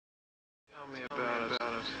Tell me about it.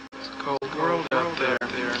 It's a cold world out there.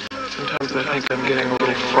 Sometimes I think I'm getting a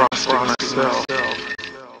little frosty myself.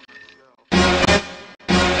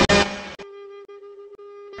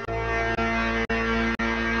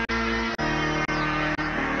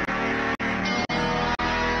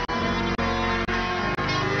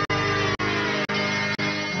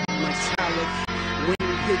 My salad,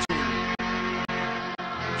 wing pigeon,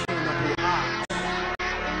 cannibal ox.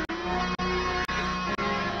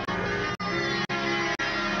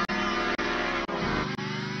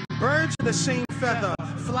 Birds of the same feather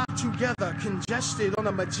flock together, congested on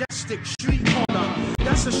a majestic street corner.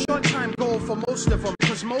 That's a short time goal for most of them,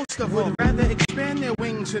 cause most of them would rather expand their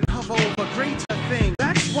wings and hover over greater things.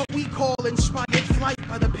 That's what we call inspired flight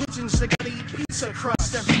by the pigeons that gotta eat pizza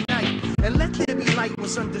crust every night. And let there be light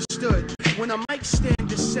was understood when a mic stand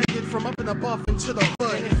descended from up and above into the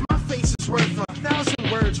hood. And if my face is worth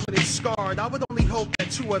 1,000 words when it's scarred, I would only hope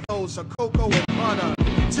that 2 of those are cocoa and butter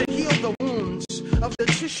to heal the wounds of the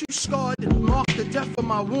tissue scarred and mark the depth of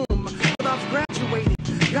my womb. But I've graduated,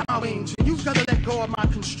 got my wings, and you've gotta let go of my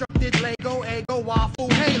constructed Lego, ego, waffle,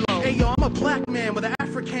 halo. Hey yo, I'm a black man with an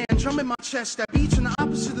African drum in my chest that beats in the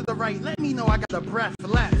opposite of the right. Let me know I got a breath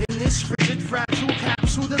left in this frigid, fragile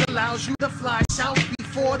capsule that allows you to fly south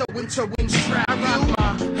before the winter winds trap you. Hell,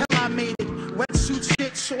 I made it. Wetsuit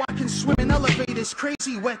stitch so I can swim in elevators,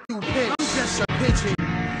 crazy wet through pits. I'm just a pigeon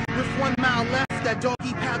with 1 mile left. That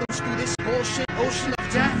doggy paddles through this bullshit ocean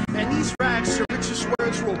of death. And these rags, your richest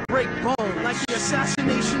words will break bone, like the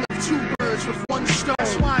assassination of 2 birds with 1 stone.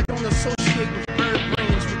 That's why I don't associate with bird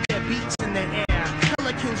brains with their beaks in the air.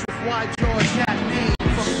 Pelicans with wide jaws that name.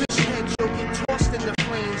 For fish heads, you'll get tossed into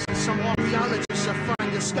flames, and some archaeologists will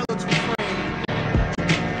find your skeletal frame.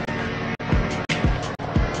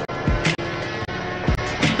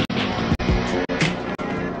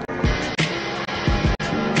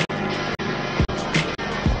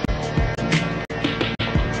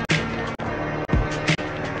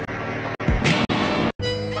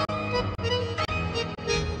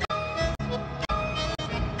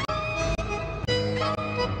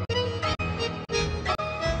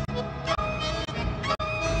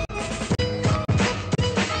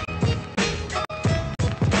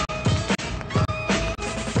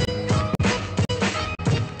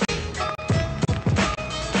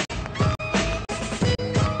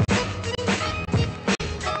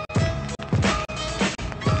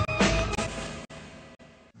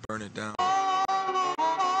 Burn it down.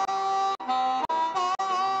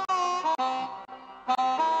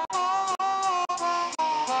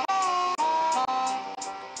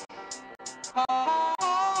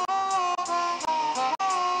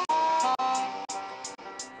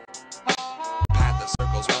 Path the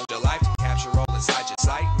circles round your life to capture all inside your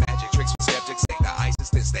sight. Magic tricks for skeptics, take the ice and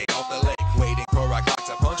then stay off the lake. Waiting for a clock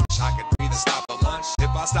to punch, wish I could breathe and stop for lunch. If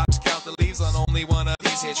I stop to count the leaves on only one of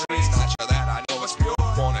these here trees, not sure that I know it's pure.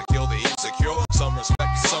 Wanna kill the insecure. Some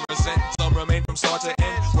respect, some resent, some remain from start to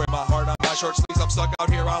end. Wear my heart on my short sleeves. I'm stuck out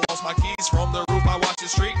here, I lost my keys. From the roof, I watch the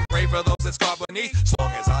street and pray for those that's caught beneath. As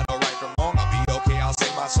long as I know right from wrong, I'll be okay. I'll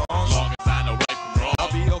sing my songs. As long as I know right from wrong,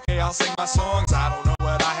 I'll be okay. I'll sing my songs. I don't know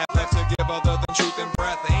what I have left to give other than truth and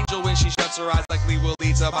breath. The angel, when she shuts her eyes, likely will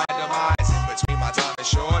lead to my demise. In between, my time is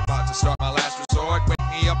short. About to start my last resort. Wake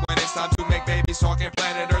me up when it's time to make babies. Talking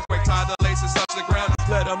planet Earthquake, tie the laces, touch the ground.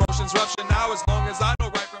 Let emotions rupture now. As long as I know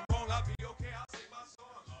right from wrong, I'll be okay. I'll sing my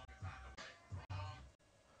songs.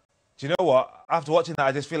 Do you know what? After watching that,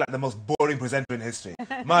 I just feel like the most boring presenter in history.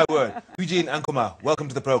 My word. Eugene, Ankomah, welcome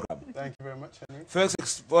to the programme. Thank you very much, Henry. First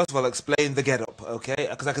of all, explain the get-up, okay?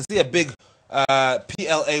 Because I can see a big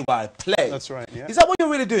P-L-A-Y, play. That's right, yeah. Is that what you're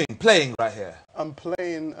really doing, playing right here? I'm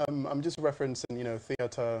playing, I'm just referencing, you know,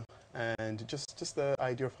 theatre and just the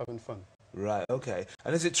idea of having fun. Right, okay.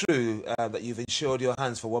 And is it true that you've insured your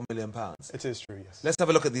hands for £1 million? It is true, yes. Let's have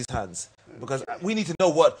a look at these hands, because we need to know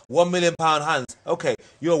what £1 million hands. Okay,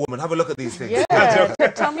 you're a woman, have a look at these things.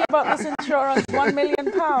 Yeah, tell me about this insurance, £1 million,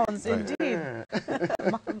 indeed.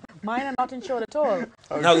 Mine are not insured at all.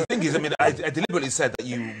 Okay. Now, the thing is, I mean, I deliberately said that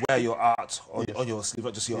you wear your art on your sleeve,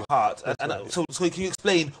 not just your heart. So can you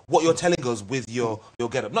explain what you're telling us with your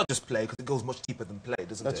get-up? Not just play, because it goes much deeper than play,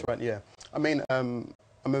 doesn't it? That's right, yeah. I mean,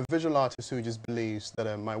 I'm a visual artist who just believes that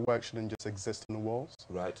my work shouldn't just exist on the walls.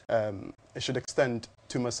 Right. It should extend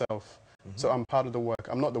to myself. So I'm part of the work.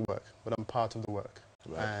 I'm not the work, but I'm part of the work.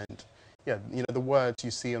 Right. And yeah, you know, the words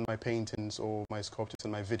you see on my paintings or my sculptures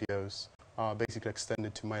and my videos are basically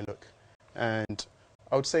extended to my look. And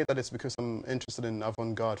I would say that it's because I'm interested in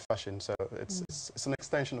avant-garde fashion, so it's an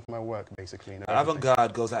extension of my work, basically. You know,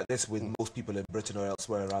 avant-garde goes like this with most people in Britain or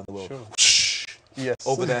elsewhere around the world. Sure. Whoosh, Yes.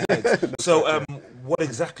 over their heads. So what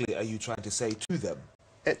exactly are you trying to say to them?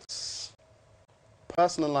 It's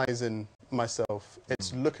personalizing myself.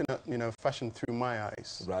 It's looking at, you know, fashion through my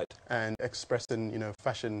eyes. Right. And expressing, you know,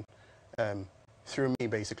 fashion through me,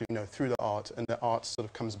 basically, you know, through the art, and the art sort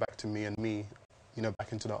of comes back to me, and me, you know,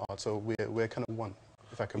 back into the art. So we're kind of one,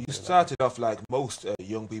 if I can. You started off like most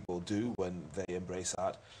young people do when they embrace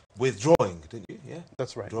art, with drawing, didn't you? Yeah.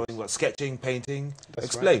 That's right. Drawing, what, sketching, painting. That's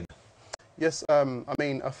Explain. right. Yes. I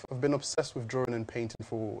mean, I've been obsessed with drawing and painting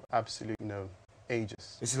for absolute, you know,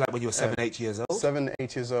 ages. This is like when you were 7, 8 years old. 7,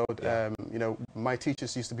 8 years old. Yeah. You know, my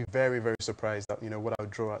teachers used to be very, very surprised at, you know, what I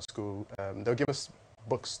would draw at school. They'll give us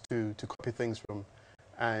books to copy things from,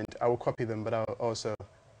 and I will copy them, but I'll also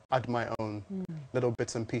add my own little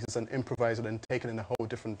bits and pieces and improvise it and take it in a whole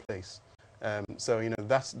different place. So, you know,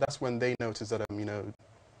 that's when they notice that, you know,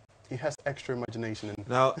 he has extra imagination. And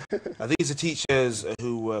Now, are these the teachers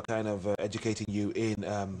who were kind of educating you in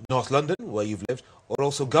North London, where you've lived, or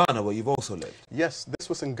also Ghana, where you've also lived? Yes, this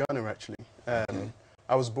was in Ghana, actually. Okay.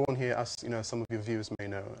 I was born here, as you know, some of your viewers may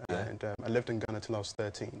know, Yeah. and I lived in Ghana till I was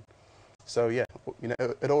 13. So yeah, you know,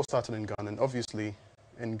 it all started in Ghana, and obviously,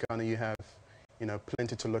 in Ghana you have, you know,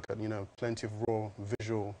 plenty to look at, you know, plenty of raw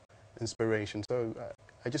visual inspiration. So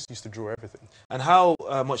I just used to draw everything. And how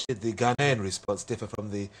much did the Ghanaian response differ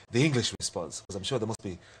from the English response? Because I'm sure there must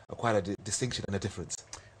be quite a distinction and a difference.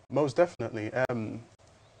 Most definitely.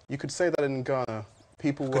 You could say that in Ghana,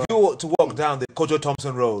 people were... If you were to walk down the Kojo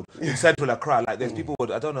Thompson Road in central Accra, like there's people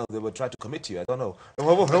would, I don't know, they would try to commit to you, I don't know.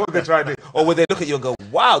 What would they try to do? Or would they look at you and go,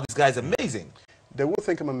 wow, this guy's amazing? They will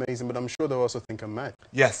think I'm amazing, but I'm sure they'll also think I'm mad.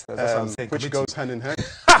 Yes, that's what I'm saying. Which commit goes to. hand in hand,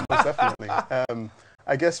 most definitely.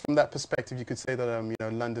 I guess from that perspective, you could say that you know,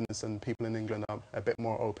 Londoners and people in England are a bit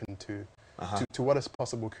more open to what is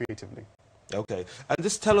possible creatively. Okay, and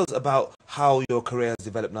just tell us about how your career has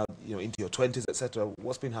developed now, you know, into your 20s, etc.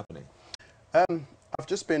 What's been happening? I've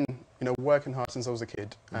just been, you know, working hard since I was a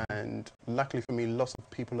kid, and luckily for me, lots of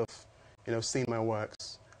people have, you know, seen my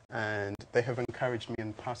works, and they have encouraged me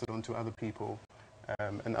and passed it on to other people,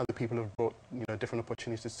 and other people have brought, you know, different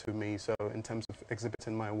opportunities to me. So in terms of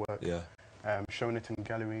exhibiting my work, Yeah. Showing it in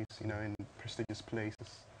galleries, you know, in prestigious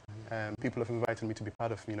places, people have invited me to be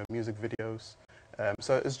part of, you know, music videos.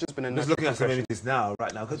 So it's just been a I'm just natural looking at some progression. images now,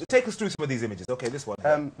 right now. Take us through some of these images. Okay, this one.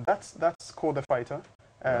 That's called The Fighter.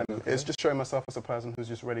 Okay. It's just showing myself as a person who's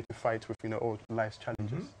just ready to fight with, you know, all life's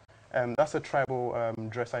challenges. That's a tribal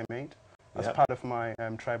dress I made as part of my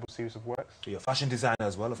tribal series of works. So you're a fashion designer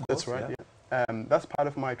as well, of course. That's right, yeah. That's part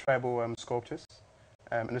of my tribal sculptures,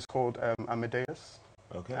 and it's called Amadeus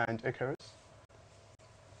and Icarus.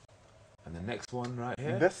 And the next one right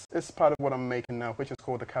here. This is part of what I'm making now, which is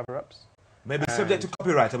called the cover-ups. Maybe subject to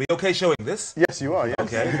copyright. Are we okay showing this? Yes, you are, yes.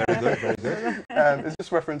 Okay, very good, very good. It's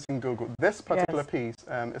just referencing Google. This particular piece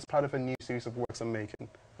is part of a new series of works I'm making.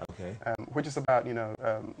 Okay. Which is about, you know,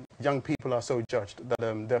 young people are so judged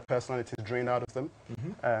that their personality is drained out of them.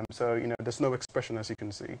 So, you know, there's no expression, as you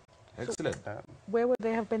can see. Excellent. Where would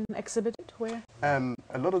they have been exhibited? Where?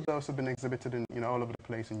 A lot of those have been exhibited in, you know, all over the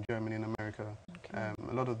place in Germany and America. Okay.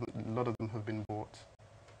 A lot of them have been bought.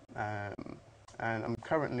 And I'm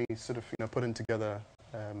currently sort of, you know, putting together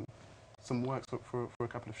some works for a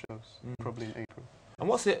couple of shows, probably in April. And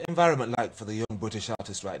what's the environment like for the young British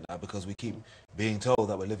artists right now? Because we keep being told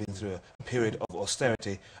that we're living through a period of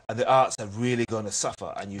austerity and the arts are really going to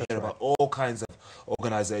suffer. And you hear about all kinds of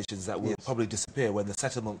organisations that will probably disappear when the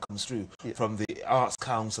settlement comes through from the Arts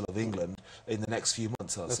Council of England in the next few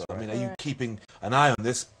months or so. I mean, are you keeping an eye on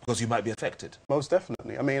this because you might be affected? Most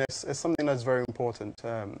definitely. I mean, it's something that's very important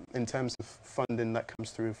in terms of funding that comes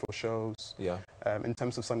through for shows. Yeah. In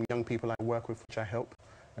terms of some young people I work with, which I help.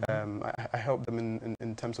 I help them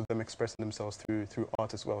in terms of them expressing themselves through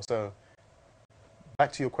art as well. So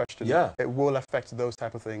back to your question, it will affect those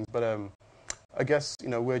type of things, but I guess, you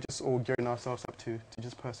know, we're just all gearing ourselves up to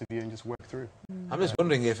just persevere and just work through. I'm just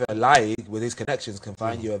wondering if Lai, with his connections, can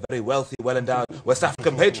find you a very wealthy, well-endowed West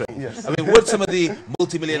African patron. Yes. I mean, would some of the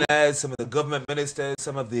multimillionaires, some of the government ministers,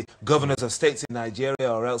 some of the governors of states in Nigeria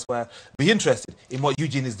or elsewhere be interested in what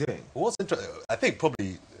Eugene is doing? What's interesting, I think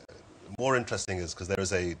probably more interesting is because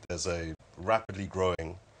there's a rapidly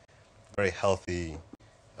growing, very healthy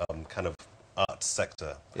kind of art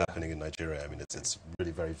sector happening in Nigeria. I mean, it's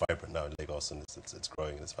really very vibrant now in Lagos, and it's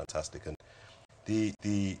growing and it's fantastic. And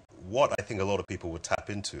the what I think a lot of people would tap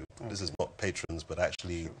into, this is not patrons, but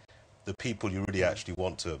actually the people you really actually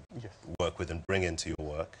want to work with and bring into your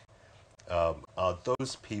work, are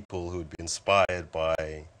those people who would be inspired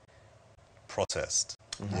by protest.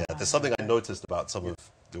 Yeah, there's something I noticed about some of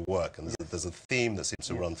the work, and there's a theme that seems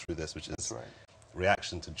to run through this, which is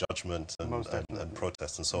reaction to judgment Most and definitely.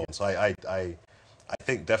 protest and so on. So I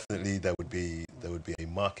think definitely there would be a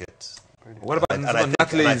market. What about And some I of think, and I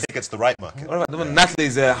Natalie's? think it's the right market. What about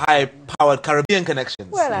Natalie's high-powered Caribbean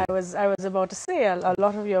connections? Well, I was about to say a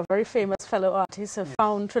lot of your very famous fellow artists have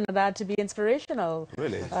found Trinidad to be inspirational.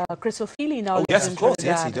 Really? Chris O'Feely now Oh lives yes, in of course.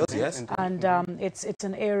 Trinidad. Yes, he does. Yes. And it's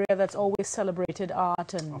an area that's always celebrated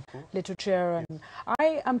art and literature. And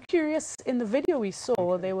I am curious, in the video we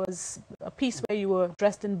saw, there was a piece where you were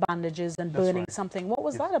dressed in bandages and That's burning right. something. What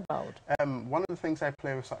was that about? One of the things I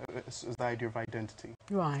play with is the idea of identity.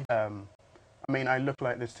 Right. I mean, I look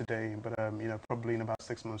like this today, but you know, probably in about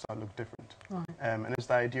 6 months I'll look different. Right. And it's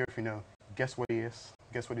the idea of, you know, guess what he is,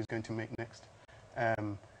 guess what he's going to make next.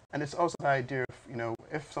 And it's also the idea of, you know,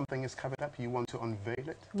 if something is covered up, you want to unveil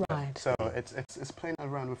it. Right. So it's playing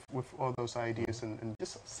around with all those ideas and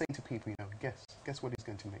just say to people, you know, guess what he's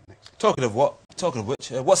going to make next. Talking of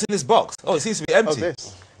which, what's in this box? Oh, it seems to be empty. Oh,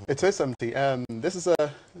 this. It is empty. This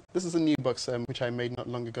is a new box which I made not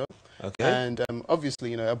long ago. Okay. And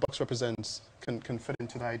obviously, you know, a box can fit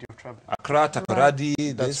into the idea of travel. Accra,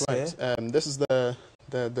 Takoradi, That's this. right. This is the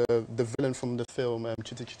villain from the film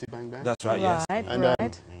Chitty Chitty Bang Bang. That's right. Yes. Right, And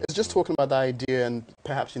right. it's just talking about the idea and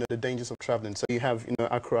perhaps, you know, the dangers of traveling. So you have, you know,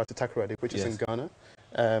 Accra to Takoradi, which is in Ghana.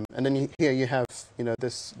 And then here you have, you know,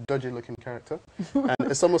 this dodgy looking character. And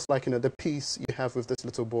it's almost like, you know, the piece you have with this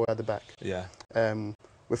little boy at the back. Yeah.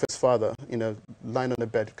 With his father, you know, lying on the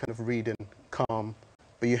bed, kind of reading, calm.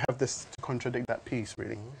 But you have this to contradict that piece,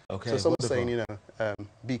 really. Okay. So someone's wonderful. saying, you know,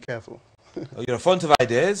 be careful. Well, you're a font of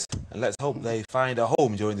ideas, and let's hope they find a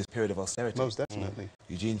home during this period of austerity. Most definitely.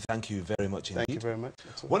 Eugene, thank you very much indeed. Thank you very much.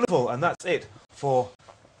 That's all. Wonderful, and that's it for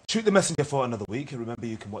Shoot the Messenger for another week. Remember,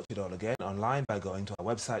 you can watch it all again online by going to our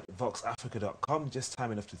website, voxafrica.com. Just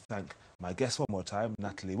time enough to thank my guests one more time,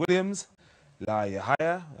 Natalie Williams, Lai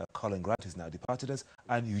Yahaya, Colin Grant, who's now departed us,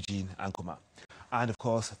 and Eugene Ankomah. And of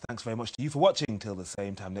course, thanks very much to you for watching. Till the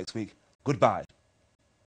same time next week. Goodbye.